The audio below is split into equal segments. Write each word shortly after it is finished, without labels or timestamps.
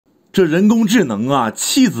这人工智能啊，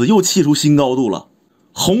弃子又弃出新高度了。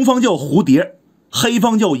红方叫蝴蝶，黑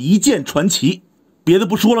方叫一箭传奇。别的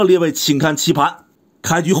不说了，列位请看棋盘。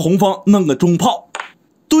开局红方弄个中炮，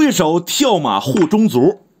对手跳马护中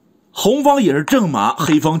卒，红方也是正马，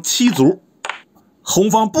黑方七卒。红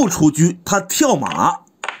方不出车，他跳马，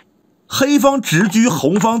黑方直车，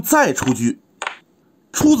红方再出车。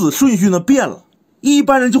出子顺序呢变了，一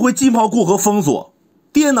般人就会进炮过河封锁，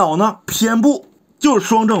电脑呢偏不，就是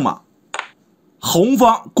双正马。红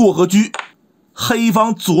方过河车，黑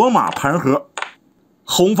方左马盘河，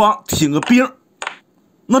红方挺个兵，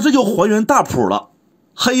那这就还原大谱了。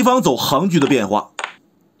黑方走横车的变化，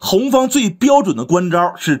红方最标准的官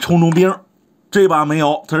招是冲中兵，这把没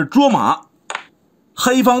有，它是捉马。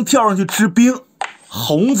黑方跳上去吃兵，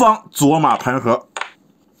红方左马盘河。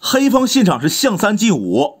黑方现场是象3进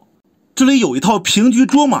5，这里有一套平车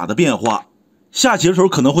捉马的变化，下棋的时候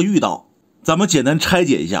可能会遇到，咱们简单拆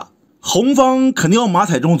解一下。红方肯定要马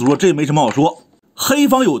踩中卒，这没什么好说。黑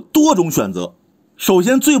方有多种选择，首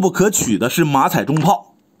先最不可取的是马踩中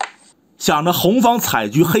炮，想着红方踩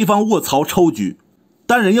车，黑方卧槽抽车，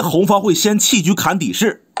但人家红方会先弃车砍底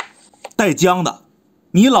士，带将的。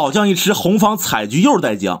你老将一吃，红方踩车又是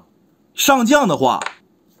带将，上将的话，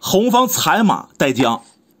红方踩马带将，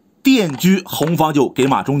电车红方就给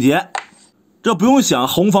马中间，这不用想，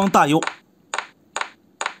红方大优。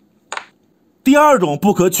第二种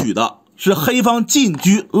不可取的是黑方进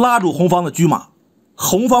车拉住红方的车马，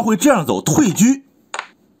红方会这样走退车，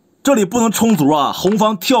这里不能冲卒啊，红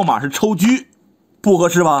方跳马是抽车，不合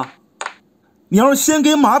适吧？你要是先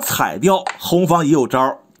给马踩掉，红方也有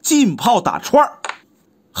招，进炮打串儿。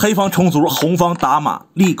黑方冲卒，红方打马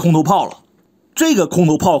立空头炮了，这个空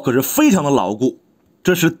头炮可是非常的牢固，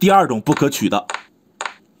这是第二种不可取的。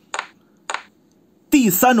第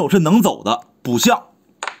三种是能走的补象，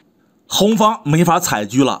红方没法踩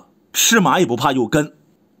车了，吃马也不怕右跟，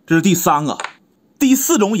这是第三个。第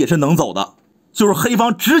四种也是能走的，就是黑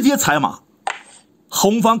方直接踩马，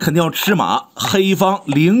红方肯定要吃马，黑方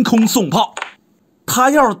凌空送炮。他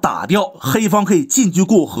要是打掉，黑方可以进车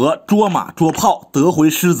过河，捉马捉炮得回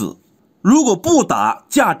狮子。如果不打，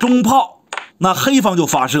架中炮，那黑方就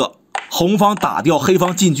发射，红方打掉，黑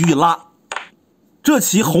方进车一拉，这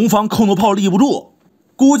棋红方空头炮立不住，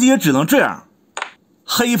估计也只能这样。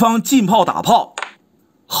黑方进炮打炮，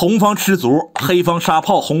红方吃卒，黑方杀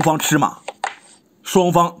炮，红方吃马，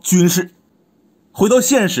双方均势。回到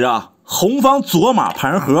现实啊，红方左马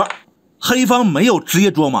盘河，黑方没有直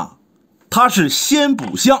接捉马，他是先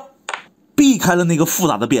补象，避开了那个复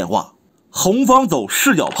杂的变化。红方走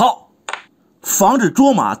视角炮，防止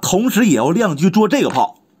捉马，同时也要亮车捉这个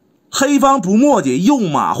炮。黑方不墨迹，用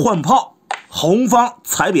马换炮，红方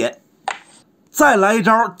踩扁，再来一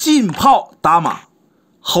招进炮打马，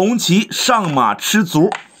红旗上马吃卒，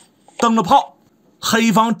蹬着炮，黑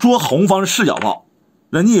方捉红方是视角炮，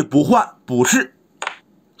人家也不换补士，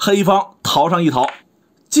黑方逃上一逃。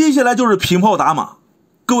接下来就是平炮打马，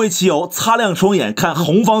各位棋友擦亮双眼看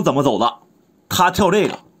红方怎么走的，他跳这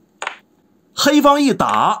个，黑方一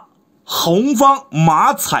打，红方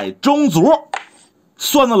马踩中卒，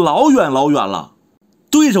算得老远老远了，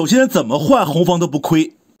对手现在怎么换红方都不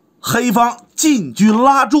亏。黑方进车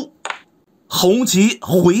拉住，红旗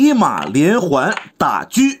回马连环打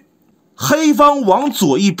车，黑方往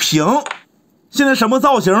左一平，现在什么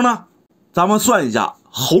造型呢？咱们算一下，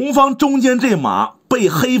红方中间这马被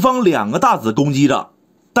黑方2个大子攻击着，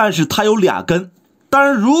但是他有2根，当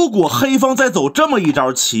然如果黑方再走这么一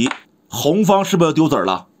招棋，红方是不是要丢子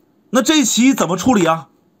了？那这棋怎么处理啊？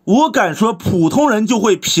我敢说普通人就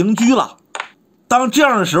会平车了，当这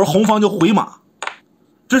样的时候红方就回马，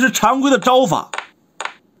这是常规的招法。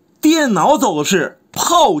电脑走的是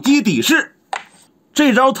炮击底士，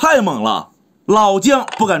这招太猛了，老将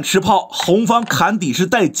不敢吃炮，红方砍底士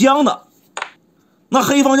带将的，那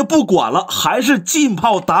黑方就不管了，还是进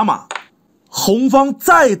炮打马，红方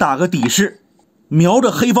再打个底士，瞄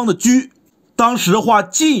着黑方的车，当时的话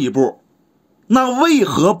进一步，那为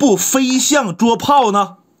何不飞象捉炮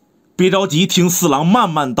呢？别着急，听四郎慢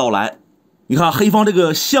慢道来。你看黑方这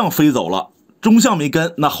个象飞走了，中象没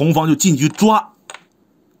跟，那红方就进车抓，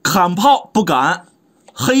砍炮不敢，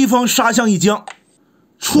黑方杀象一将，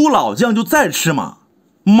出老将就再吃马，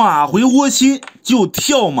马回窝心就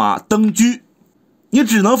跳马蹬车，你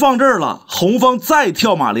只能放这儿了。红方再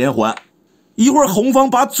跳马连环，一会儿红方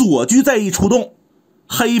把左车再一出动，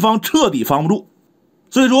黑方彻底防不住，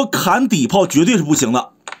所以说砍底炮绝对是不行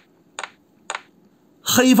的。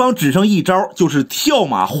黑方只剩一招，就是跳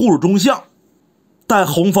马护住中象，但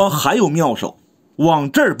红方还有妙手，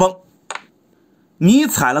往这儿蹦，你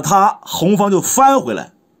踩了他，红方就翻回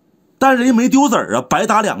来，但人家没丢子儿啊，白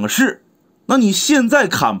打2个士。那你现在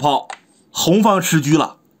砍炮，红方吃车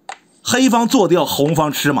了，黑方做掉，红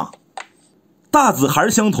方吃马，大子还是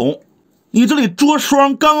相同。你这里捉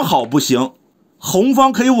双刚好不行，红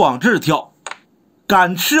方可以往这儿跳，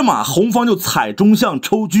敢吃马，红方就踩中象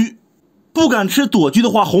抽车，不敢吃躲车的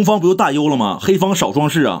话，红方不就大优了吗？黑方少双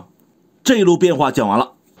士啊。这一路变化讲完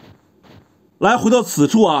了，来回到此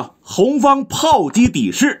处啊，红方炮击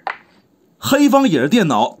底士，黑方也是电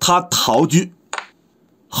脑，他逃车。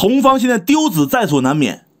红方现在丢子在所难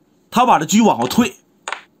免，他把这车往后退，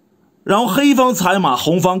然后黑方踩马，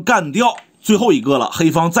红方干掉，最后一个了，黑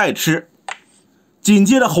方再吃，紧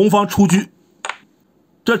接着红方出车，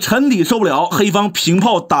这沉底受不了，黑方平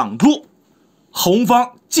炮挡住，红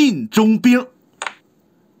方进中兵。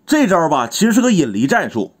这招吧其实是个引离战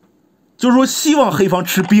术，就是说希望黑方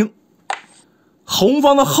吃兵。红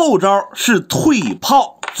方的后招是退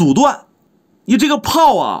炮阻断，你这个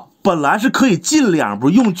炮啊本来是可以进2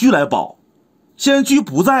步用车来保，现在车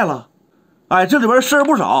不在了，哎，这里边事儿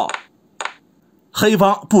不少。黑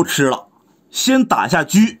方不吃了，先打下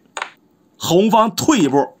车，红方退一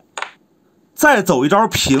步，再走一招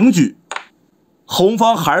平车，红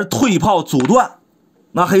方还是退炮阻断，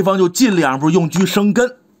那黑方就进2步用车生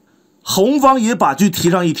根，红方也把车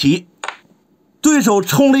提上一提，对手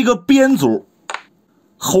冲了一个边卒，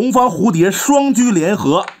红方蝴蝶双车联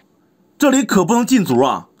合，这里可不能进卒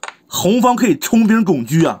啊，红方可以冲兵拱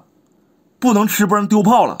车啊，不能吃，不然丢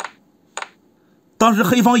炮了。当时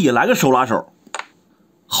黑方也来个手拉手，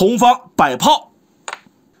红方摆炮，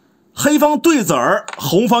黑方对子儿，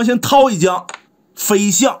红方先掏一将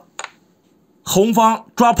飞象，红方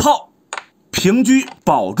抓炮平车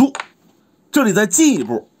保住，这里再进一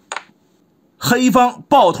步，黑方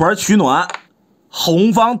抱团取暖，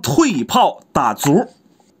红方退炮打卒，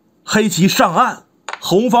黑棋上岸，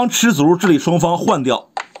红方吃卒，这里双方换掉，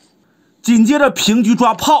紧接着平车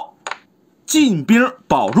抓炮进兵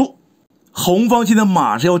保住，红方现在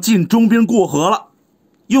马上要进中兵过河了，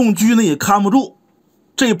用车呢也看不住，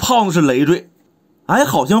这炮呢是累赘，哎，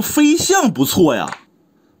好像飞象不错呀，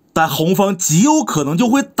但红方极有可能就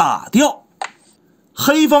会打掉。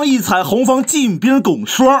黑方一踩，红方进兵拱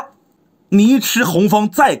双，你一吃，红方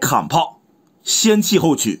再砍炮，先弃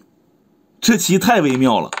后取，这棋太微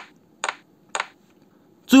妙了。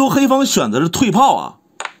最后黑方选择是退炮啊，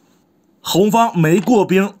红方没过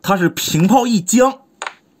兵，他是平炮一将，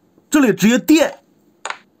这里直接电，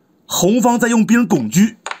红方再用兵拱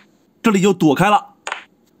车，这里就躲开了，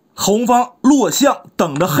红方落象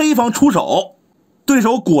等着黑方出手，对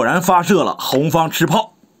手果然发射了，红方吃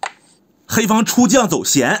炮，黑方出将走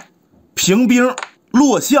闲，平兵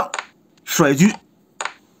落象甩车，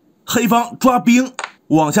黑方抓兵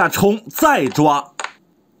往下冲再抓，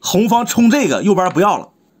红方冲这个右边不要了，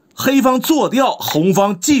黑方做掉，红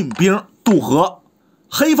方进兵渡河，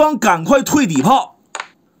黑方赶快退底炮，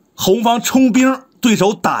红方冲兵，对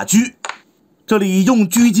手打车，这里用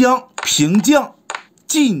车将平将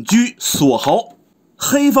进车锁喉，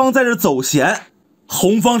黑方在这走闲，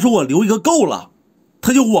红方说我留一个够了，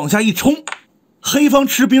他就往下一冲，黑方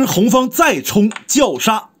吃兵，红方再冲叫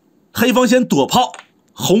杀，黑方先躲炮，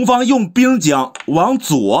红方用兵将往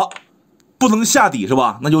左，不能下底是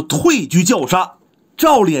吧，那就退车叫杀，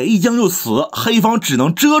照脸一将就死，黑方只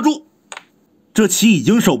能遮住，这棋已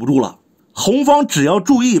经守不住了，红方只要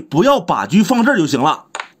注意不要把车放这儿就行了，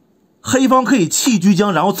黑方可以弃车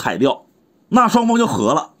将然后踩掉，那双方就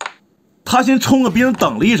和了，他先冲个兵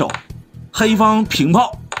等了一手，黑方平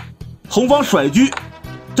炮，红方甩车，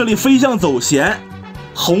这里飞象走闲，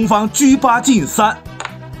红方车8进3，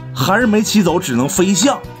还是没棋走，只能飞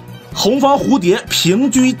象，红方蝴蝶平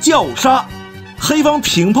车叫杀，黑方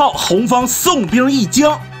平炮，红方送兵一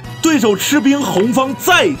将，对手吃兵，红方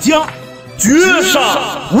再将绝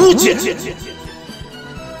杀无解，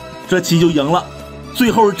这棋就赢了。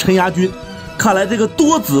最后是陈牙军，看来这个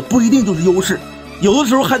多子不一定就是优势，有的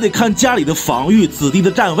时候还得看家里的防御、子弟的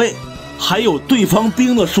站位，还有对方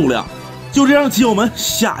兵的数量。就这样，棋友们，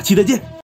下期再见。